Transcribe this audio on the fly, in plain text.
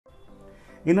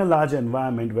In a large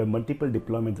environment where multiple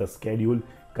deployments are scheduled,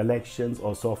 collections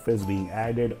or softwares being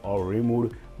added or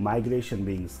removed, migration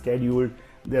being scheduled,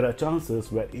 there are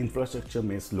chances where infrastructure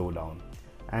may slow down.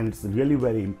 And it's really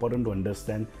very important to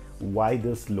understand why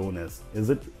this slowness. Is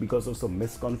it because of some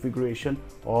misconfiguration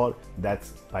or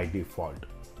that's by default?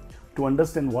 To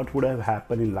understand what would have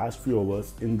happened in last few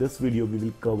hours, in this video we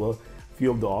will cover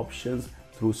few of the options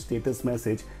through status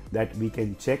message that we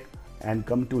can check and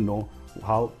come to know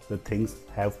how the things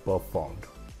have performed.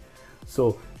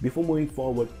 So before moving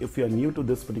forward, if you are new to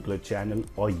this particular channel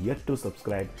or yet to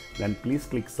subscribe, then please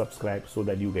click subscribe so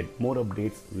that you get more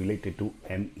updates related to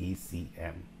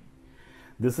MECM.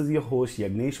 This is your host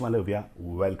Yagnesh Malavya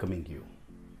welcoming you.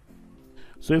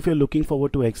 So if you're looking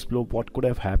forward to explore what could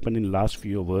have happened in last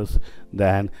few hours,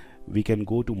 then we can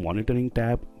go to monitoring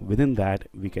tab. Within that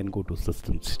we can go to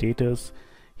system status.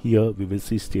 Here we will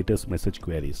see status message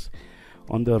queries.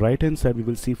 On the right hand side we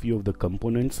will see few of the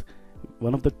components.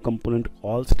 One of the component,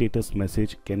 all status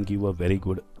message, can give a very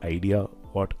good idea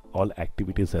what all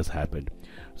activities has happened.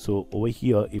 So over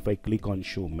here if I click on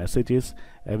show messages,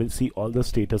 I will see all the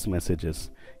status messages.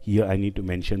 Here I need to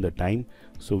mention the time,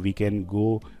 so we can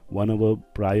go 1 hour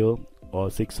prior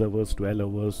or 6 hours, 12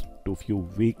 hours to few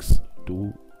weeks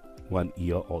to 1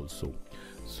 year also.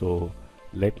 So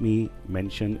let me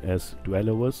mention as 12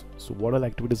 hours. So what all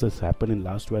activities has happened in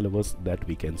last 12 hours, that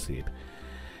we can see it.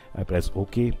 I press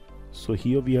OK. So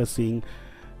here we are seeing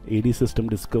AD system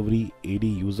discovery, AD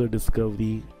user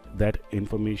discovery, that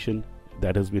information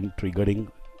that has been triggering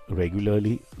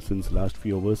regularly since last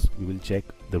few hours. We will check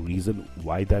the reason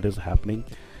why that is happening.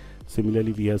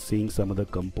 Similarly, we are seeing some other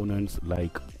components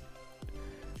like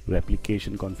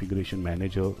replication configuration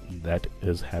manager that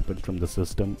has happened from the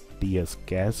system TS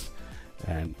CAS,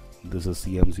 and this is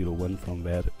CM01 from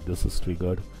where this is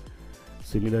triggered.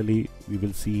 Similarly, we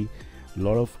will see a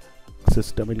lot of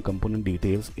system and component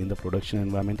details in the production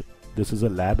environment. This is a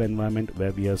lab environment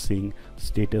where we are seeing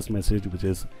status message which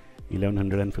is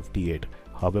 1158.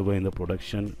 However, in the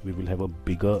production we will have a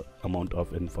bigger amount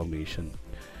of information.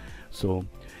 So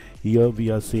here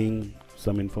we are seeing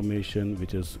some information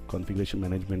which is configuration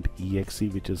management exe,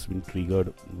 which has been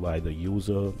triggered by the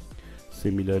user.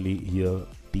 Similarly here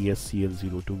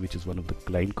TSCL02, which is one of the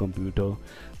client computer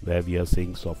where we are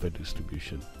seeing software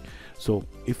distribution. So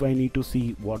if I need to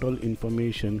see what all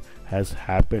information has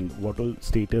happened, what all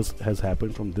status has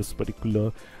happened from this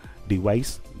particular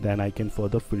device, then I can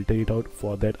further filter it out.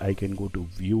 For that I can go to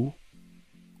view,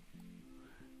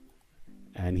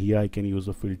 and here I can use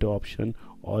a filter option,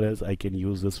 or else I can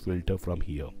use this filter from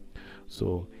here.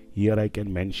 So here I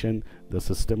can mention the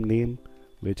system name,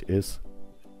 which is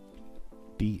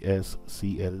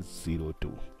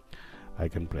TSCL02. I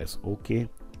can press OK.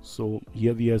 So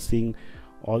here we are seeing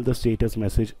all the status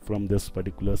message from this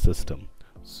particular system.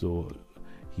 So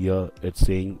here it's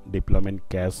saying deployment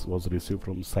CAS was received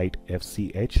from site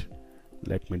FCH.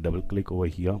 Let me double click over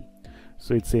here.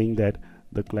 So it's saying that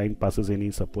the client passes any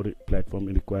support platform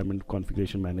requirement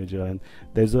configuration manager, and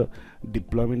there's a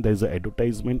deployment, there's a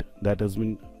advertisement that has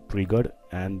been triggered,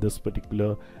 and this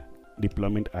particular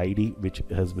deployment ID which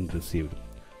has been received.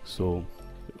 So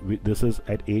this is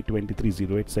at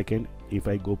 8:23:08 second. If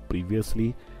I go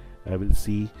previously, I will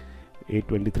see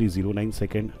 8:23:09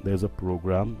 second. There's a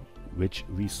program which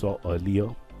we saw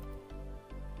earlier,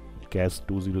 CAS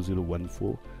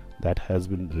 20014, that has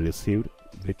been received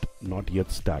but not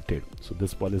yet started. So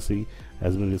this policy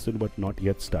has been received but not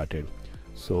yet started.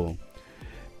 So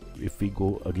if we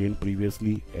go again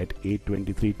previously at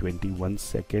 8:23:21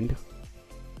 second,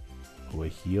 over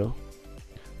here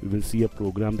we will see a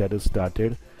program that is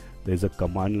started. There's a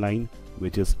command line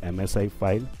which is MSI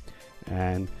file,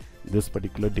 and this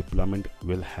particular deployment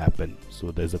will happen.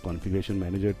 So there's a configuration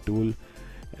manager tool,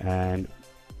 and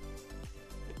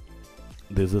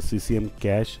there's a CCM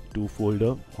cache 2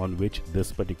 folder on which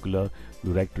this particular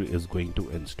directory is going to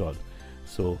install.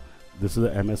 So this is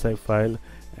a MSI file,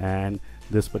 and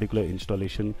this particular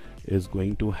installation is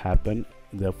going to happen.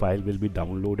 The file will be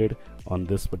downloaded on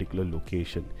this particular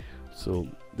location. So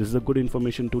this is a good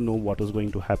information to know what is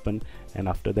going to happen. And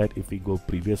after that, if we go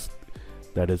previous,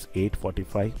 that is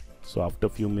 8:45. So after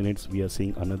few minutes we are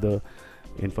seeing another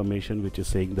information which is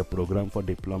saying the program for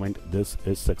deployment, this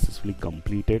is successfully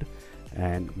completed,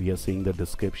 and we are seeing the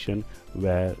description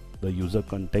where the user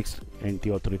context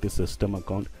anti-authority system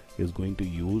account is going to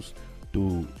use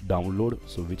to download,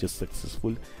 so which is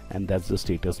successful, and that's the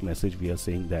status message. We are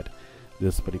saying that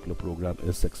this particular program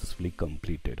is successfully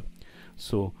completed.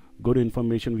 So good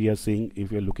information we are seeing.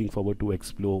 If you're looking forward to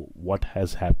explore what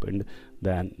has happened,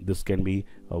 then this can be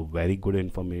a very good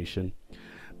information.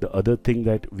 The other thing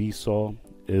that we saw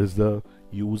is the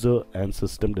user and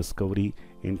system discovery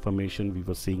information, we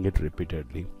were seeing it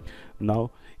repeatedly.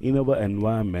 Now in our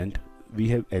environment we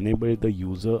have enabled the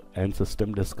user and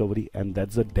system discovery, and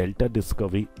that's the delta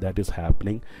discovery that is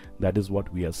happening. That is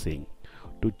what we are seeing.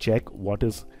 To check what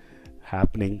is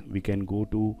happening, we can go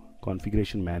to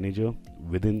configuration manager,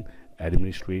 within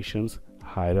administrations,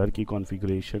 hierarchy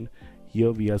configuration.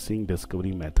 Here we are seeing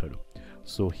discovery method.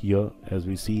 So here as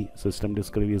we see, system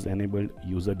discovery is enabled,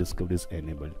 user discovery is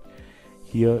enabled.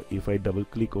 Here if I double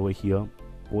click over here,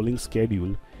 polling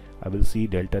schedule, I will see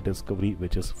delta discovery,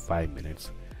 which is 5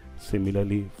 minutes.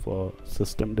 Similarly for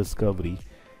system discovery,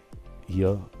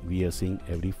 here we are seeing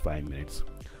every 5 minutes.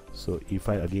 So if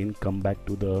I again come back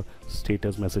to the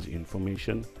status message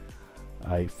information,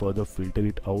 I further filter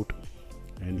it out,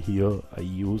 and here I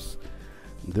use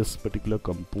this particular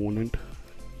component,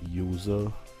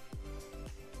 user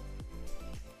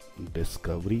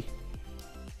discovery.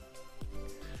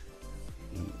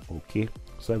 Okay,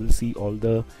 so I will see all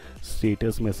the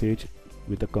status message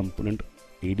with the component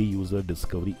AD user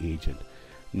discovery agent.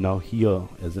 Now here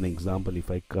as an example, if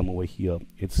I come over here,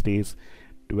 it states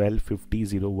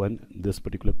 12:50:01 this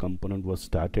particular component was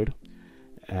started,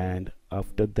 and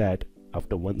after that,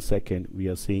 after 1 second, we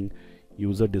are seeing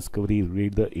user discovery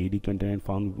read the AD container and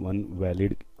found one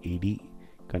valid AD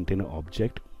container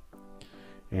object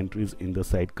entries in the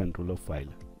site controller file.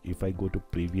 If I go to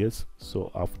previous, so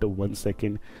after 1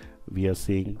 second we are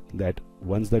saying that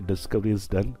once the discovery is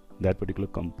done, that particular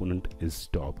component is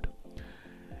stopped.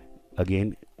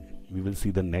 Again we will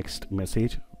see the next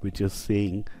message, which is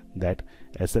saying that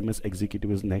SMS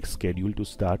executive is next scheduled to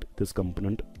start this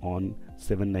component on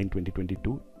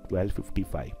 7/9/2022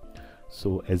 12:55.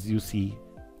 So as you see,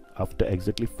 after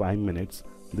exactly 5 minutes,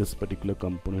 this particular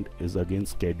component is again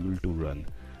scheduled to run.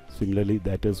 Similarly,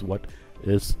 that is what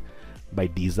is by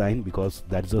design, because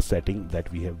that's the setting that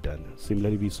we have done.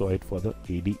 Similarly, we saw it for the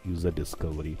AD user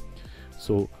discovery.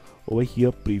 So over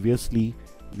here previously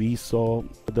we saw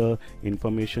the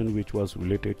information which was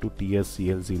related to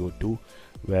TSCL02,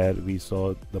 where we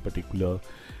saw the particular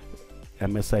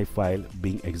MSI file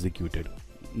being executed.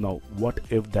 Now what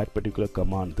if that particular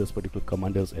command, this particular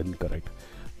command is incorrect?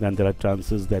 Then there are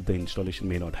chances that the installation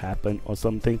may not happen, or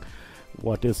something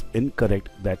what is incorrect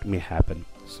that may happen.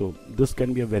 So this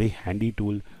can be a very handy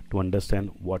tool to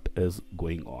understand what is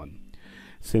going on.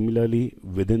 Similarly,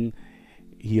 within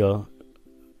here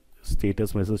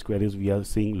status message queries, we are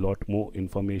seeing a lot more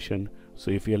information.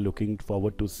 So if we are looking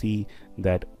forward to see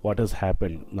that what has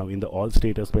happened now in the all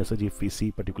status message, if we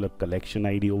see particular collection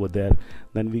ID over there,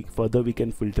 then we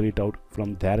can filter it out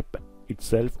from there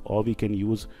itself, or we can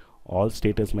use all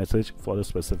status message for a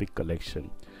specific collection.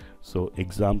 So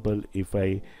example, if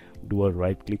I do a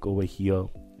right click over here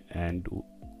and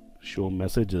show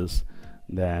messages,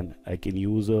 then I can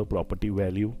use a property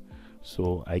value.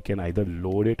 So I can either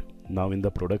load it. Now in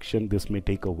the production, this may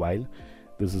take a while.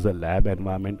 This is a lab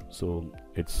environment, so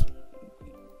it's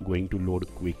going to load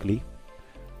quickly.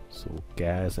 So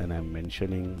CAS, and I'm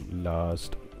mentioning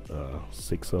last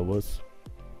 6 hours.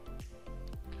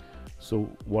 So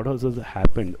what has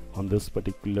happened on this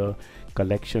particular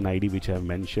collection ID which I have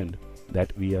mentioned,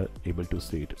 that we are able to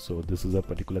see it. So this is a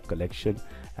particular collection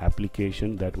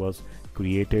application that was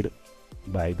created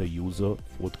by the user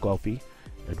Fourth Coffee.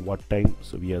 At what time?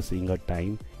 So we are seeing a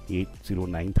time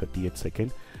 8:09:38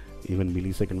 second, even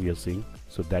millisecond we are seeing.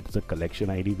 So that's a collection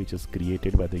ID which is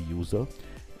created by the user.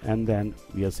 And then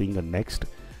we are seeing a next,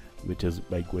 which is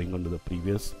by going on to the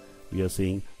previous, we are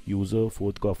saying user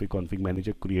Fourth Coffee config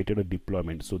manager created a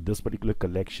deployment. So this particular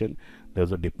collection,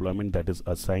 there's a deployment that is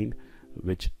assigned,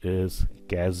 which is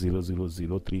CAS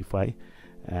 00035,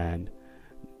 and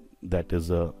that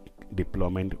is a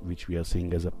deployment which we are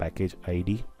seeing as a package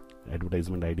ID,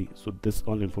 advertisement ID. So this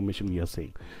all information we are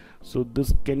saying. So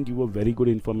this can give a very good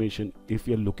information if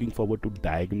you are looking forward to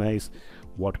diagnose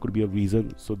what could be a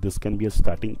reason. So this can be a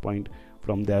starting point.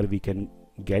 From there we can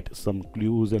get some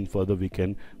clues, and further we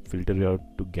can filter it out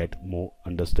to get more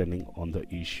understanding on the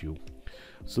issue.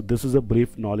 So this is a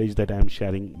brief knowledge that I am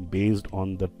sharing based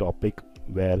on the topic,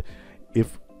 where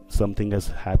if something has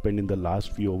happened in the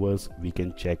last few hours, we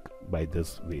can check by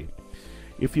this way.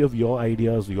 If you have your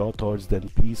ideas, your thoughts, then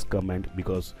please comment,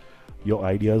 because your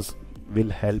ideas will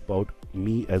help out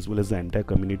me as well as the entire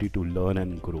community to learn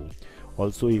and grow.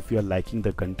 Also, if you are liking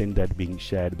the content that being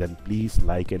shared, then please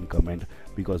like and comment,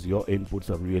 because your inputs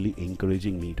are really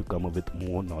encouraging me to come up with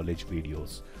more knowledge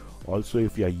videos. Also,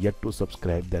 if you are yet to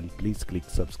subscribe, then please click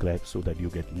subscribe so that you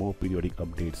get more periodic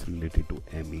updates related to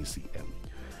MECM.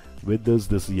 With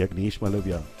this is Yagnesh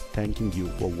Malavya thanking you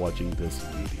for watching this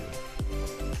video.